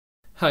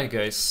Hi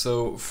guys,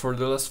 so for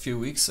the last few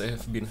weeks I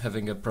have been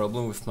having a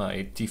problem with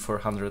my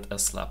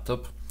T400s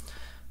laptop.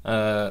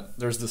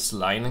 There's this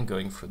line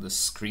going through the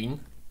screen,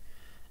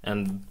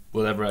 and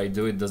whatever I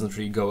do it doesn't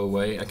really go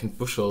away. I can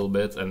push a little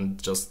bit and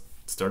it just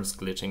starts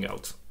glitching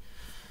out.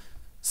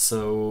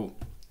 So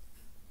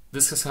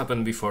this has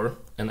happened before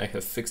and I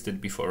have fixed it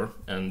before,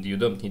 and you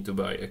don't need to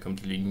buy a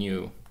completely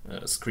new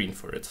screen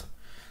for it.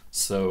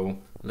 So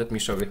let me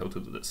show you how to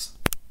do this.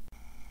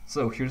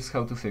 So here's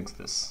how to fix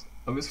this.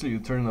 Obviously you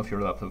turn off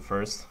your laptop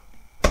first,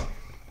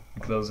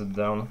 you close it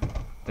down,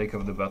 take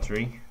off the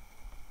battery,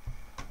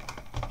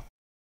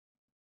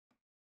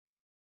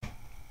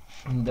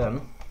 and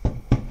then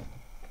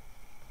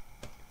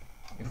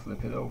you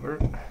flip it over,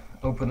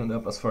 open it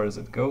up as far as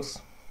it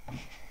goes,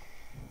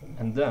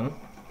 and then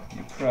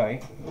you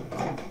pry,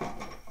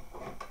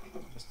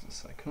 just a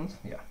second,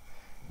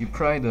 you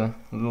pry the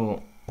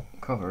little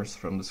covers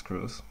from the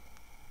screws.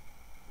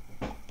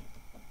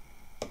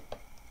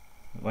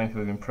 Mine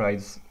have been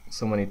pried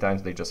so many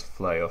times they just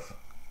fly off,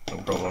 no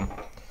problem.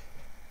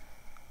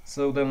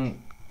 So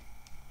then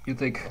you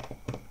take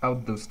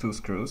out those two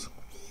screws,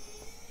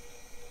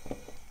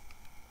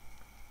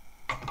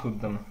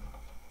 put them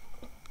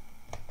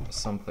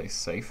someplace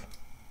safe.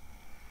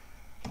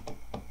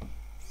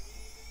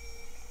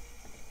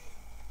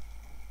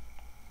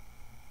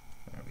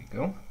 There we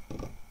go.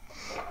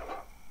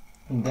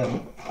 And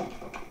then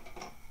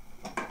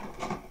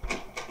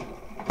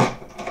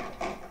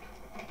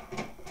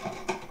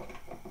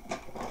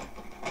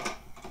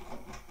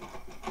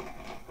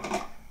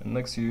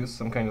next you use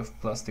some kind of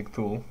plastic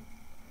tool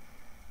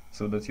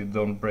so that you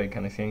don't break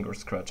anything or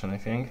scratch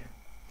anything,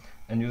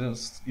 and you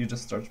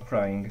just start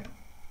prying.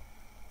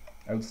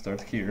 I would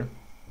start here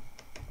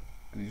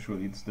because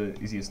usually it's the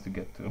easiest to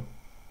get to,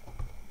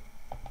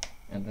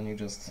 and then you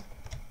just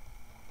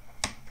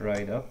pry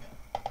it up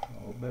a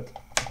little bit.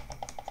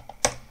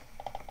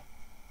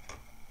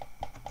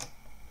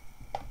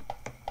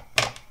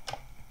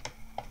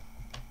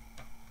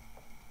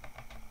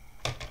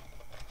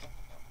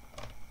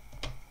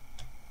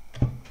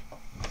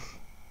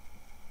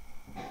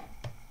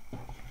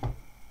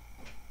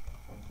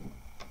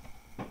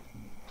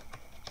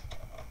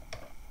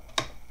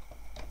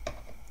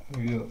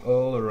 You go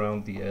all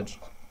around the edge.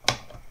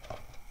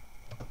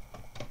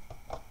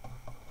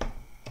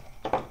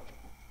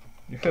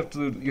 You have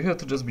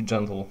to just be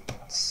gentle.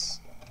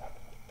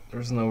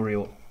 There's no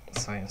real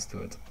science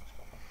to it.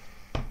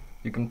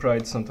 You can pry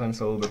it sometimes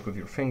a little bit with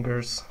your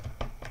fingers.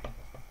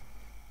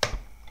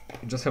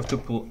 You just have to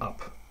pull up.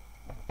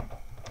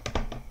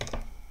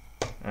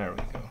 There we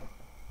go.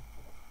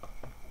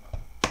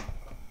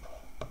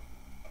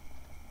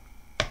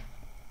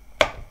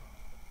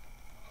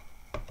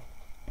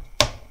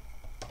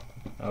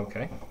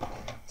 Okay,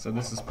 so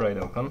this is pried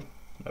open.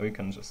 Now we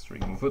can just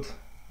remove it,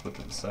 put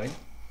it aside.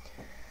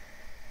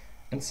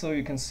 And so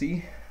you can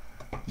see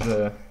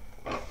the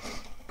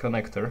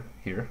connector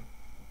here.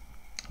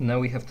 Now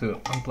we have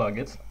to unplug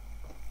it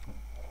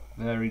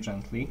very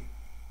gently.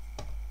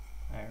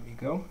 There we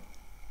go.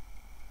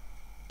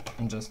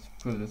 And just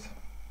put it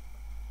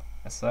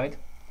aside.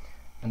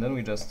 And then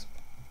we just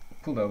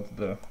pull out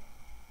the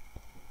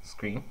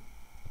screen.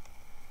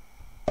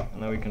 And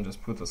now we can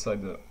just put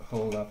aside the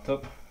whole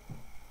laptop.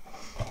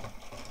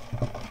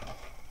 There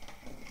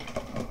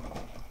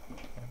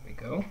we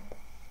go.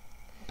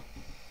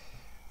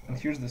 And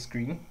here's the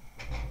screen.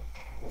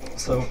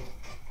 So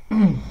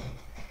now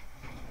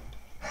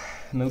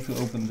to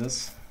open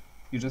this,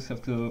 you just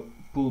have to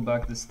pull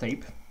back this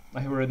tape.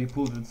 I have already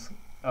pulled it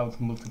out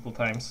multiple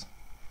times,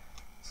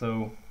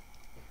 so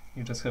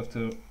you just have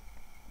to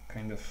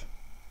kind of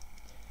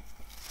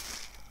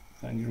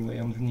find your way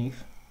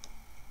underneath.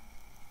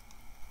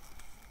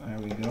 There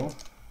we go.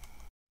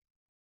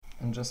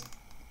 And just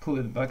pull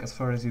it back as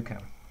far as you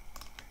can.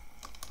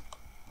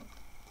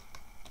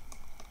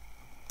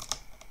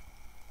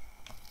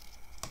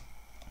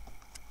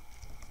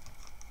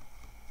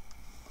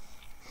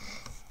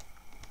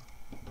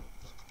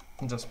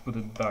 And just put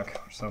it back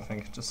or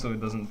something, just so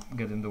it doesn't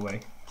get in the way.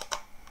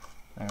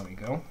 There we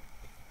go.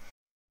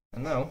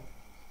 And now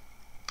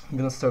I'm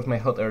gonna start my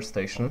hot air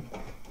station.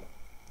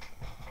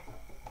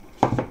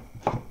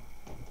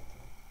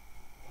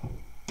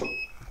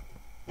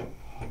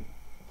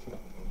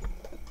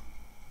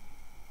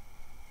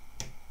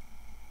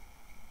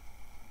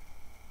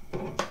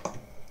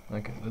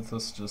 Okay, let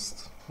us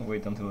just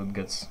wait until it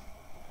gets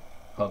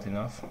hot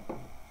enough.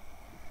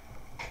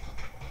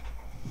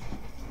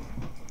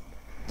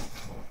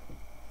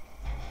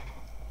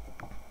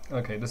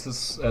 Okay, this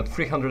is at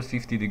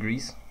 350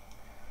 degrees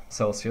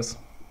Celsius.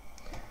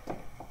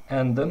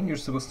 And then you're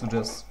supposed to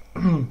just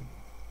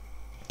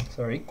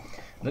sorry.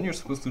 Then you're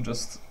supposed to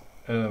just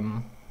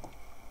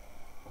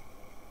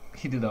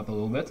heat it up a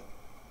little bit.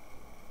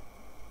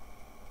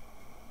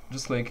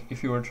 Just like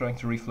if you were trying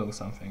to reflow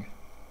something.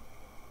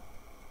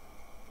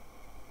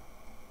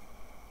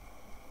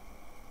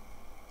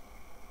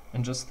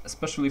 And just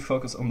especially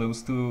focus on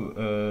those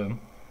two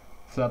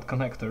flat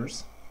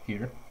connectors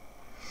here.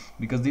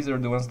 because these are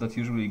the ones that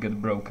usually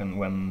get broken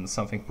when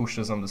something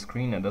pushes on the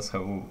screen, and that's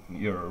how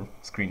your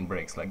screen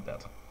breaks like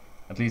that.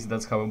 At least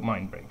that's how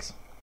mine breaks.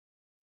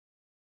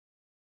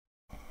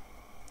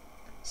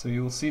 So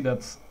you will see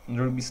that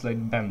there will be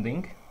slight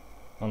bending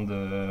on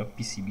the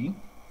PCB,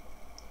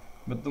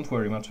 but don't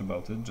worry much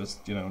about it.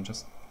 Just, you know,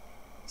 just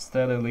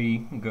steadily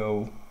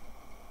go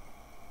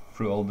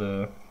through all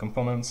the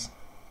components.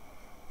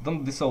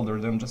 Don't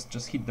desolder them,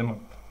 just heat them up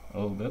a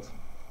little bit,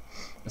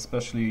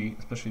 especially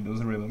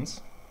those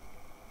ribbons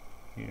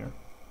here.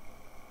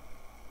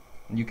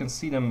 And you can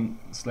see them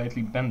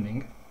slightly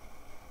bending,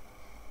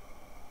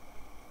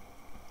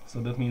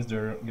 so that means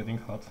they're getting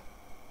hot,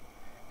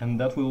 and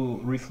that will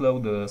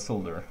reflow the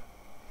solder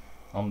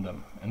on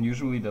them, and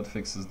usually that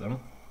fixes them.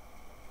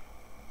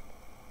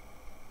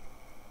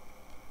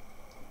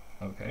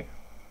 Okay,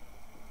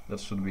 that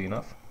should be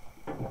enough.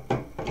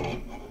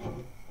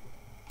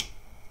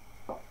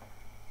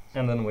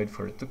 And then wait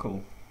for it to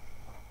cool.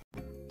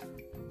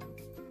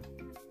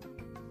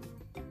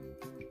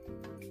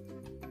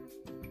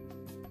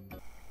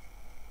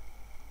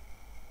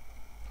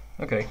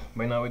 Okay,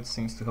 by now it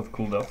seems to have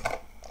cooled off,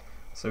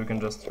 so you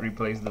can just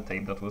replace the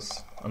tape that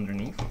was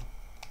underneath.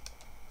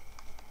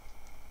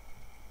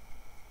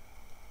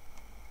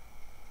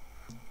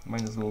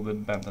 Mine is a little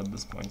bit bent at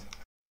this point,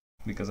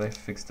 because I've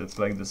fixed it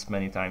like this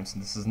many times.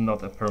 This is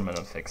not a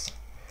permanent fix.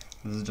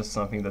 This is just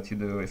something that you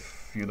do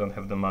if you don't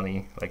have the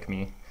money, like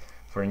me,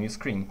 for a new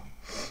screen.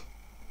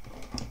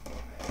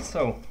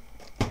 So,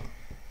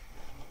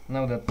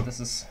 now that this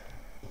is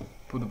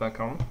put back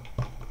on,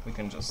 we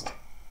can just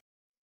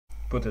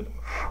put it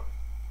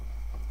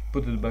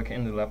back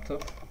in the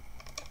laptop.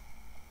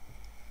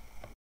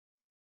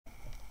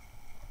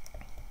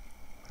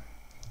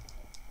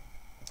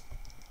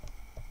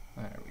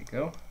 There we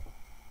go.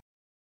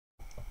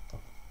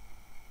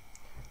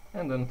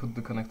 And then put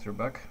the connector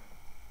back.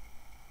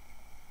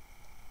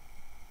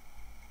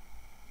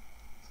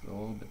 It's a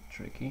little bit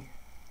tricky.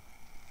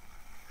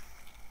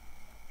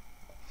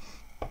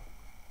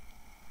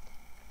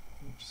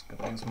 I'm just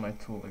gonna use my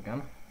tool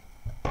again.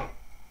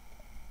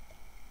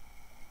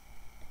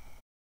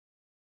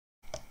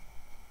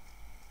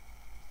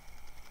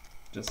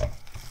 Just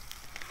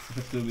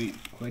have to be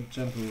quite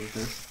gentle with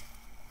this.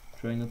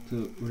 Try not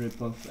to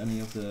rip off any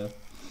of the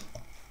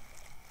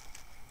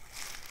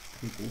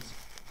cables.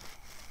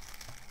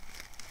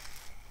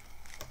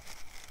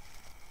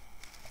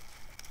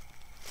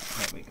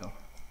 There we go.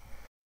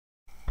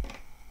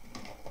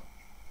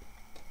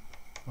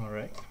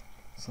 Alright,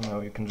 so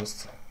now you can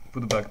just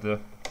put the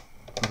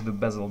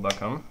bezel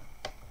back on,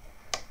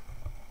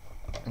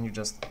 and you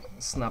just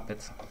snap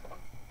it.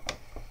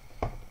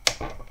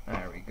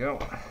 There we go.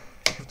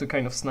 You have to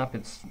kind of snap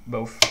it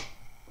both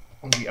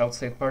on the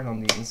outside part, on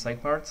the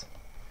inside part.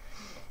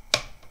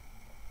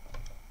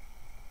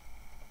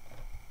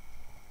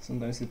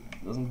 Sometimes it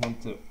doesn't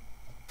want to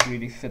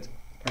really fit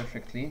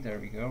perfectly. There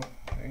we go.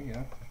 Okay,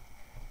 yeah.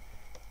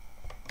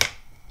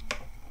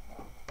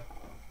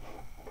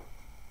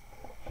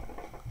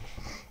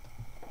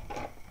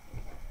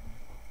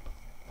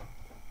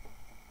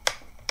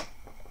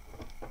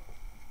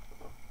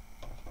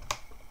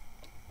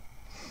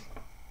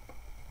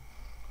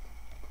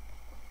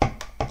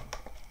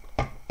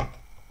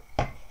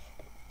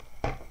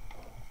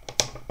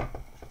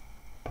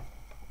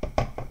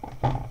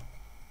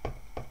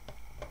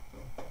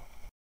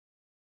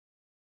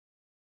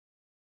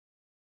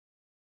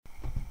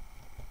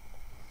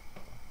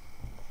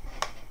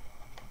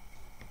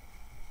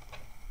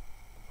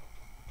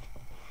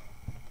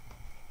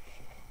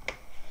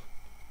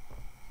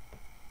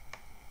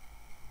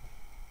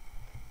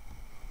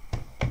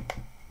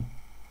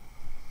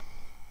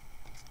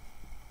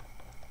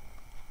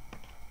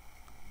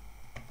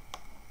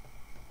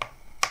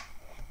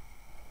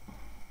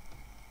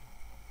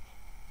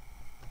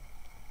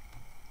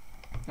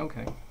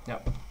 Okay, yeah,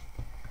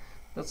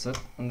 that's it.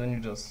 And then you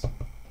just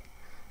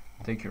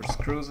take your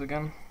screws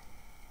again,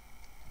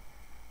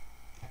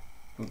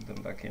 put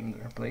them back in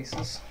their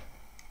places.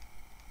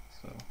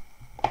 So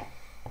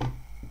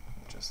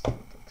just put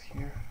that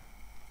here.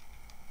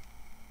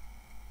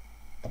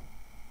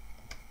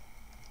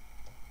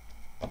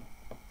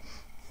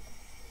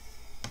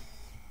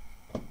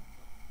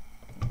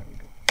 There we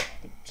go.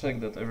 Check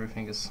that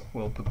everything is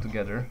well put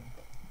together.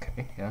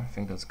 Okay, yeah, I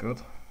think that's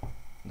good.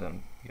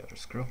 Then the other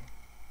screw.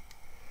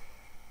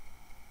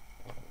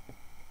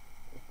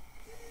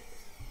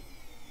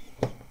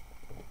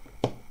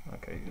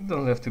 It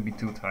doesn't have to be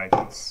too tight,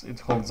 it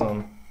holds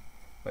on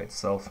by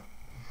itself.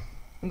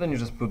 And then you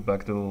just put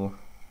back the little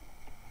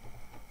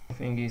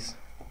thingies.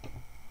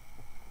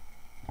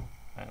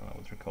 I don't know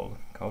what they're called,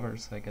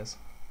 covers, I guess.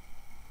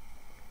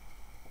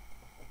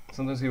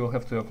 Sometimes you will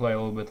have to apply a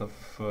little bit of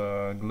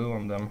glue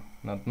on them,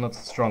 not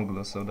strong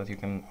glue, so that you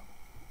can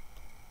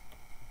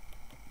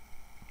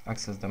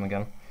access them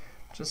again.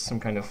 Just some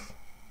kind of,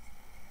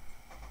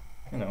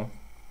 you know,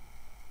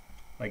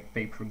 like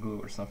paper glue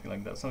or something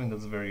like that, something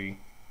that's very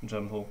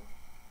gentle,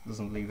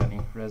 doesn't leave any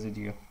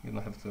residue. You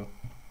don't have to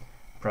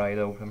pry it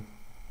open.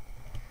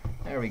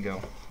 There we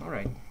go.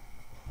 Alright.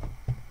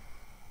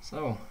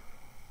 So,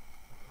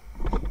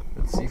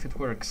 let's see if it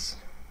works.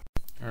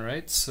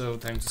 Alright, so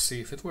time to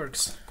see if it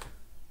works.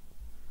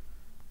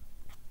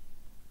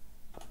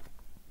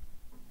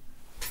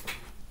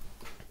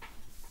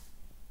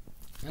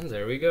 And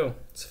there we go,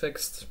 it's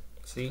fixed.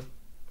 See?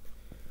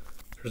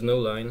 There's no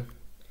line.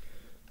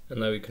 And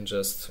now you can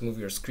just move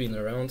your screen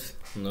around,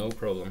 no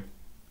problem.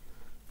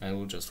 And it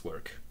will just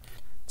work.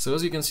 So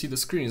as you can see, the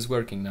screen is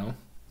working now.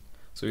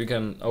 So you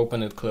can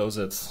open it, close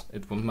it,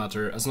 it won't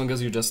matter. As long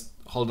as you just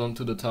hold on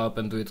to the top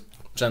and do it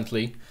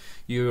gently,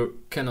 you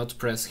cannot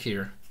press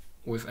here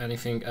with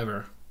anything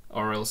ever,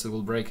 or else it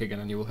will break again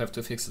and you will have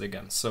to fix it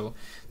again. So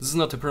this is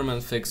not a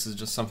permanent fix, it's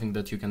just something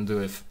that you can do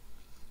if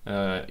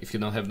you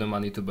don't have the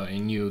money to buy a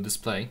new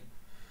display.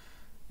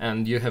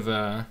 And you have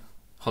a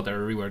hot air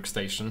rework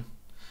station.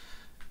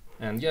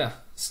 And yeah,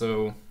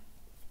 so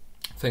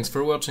thanks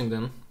for watching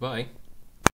then, bye!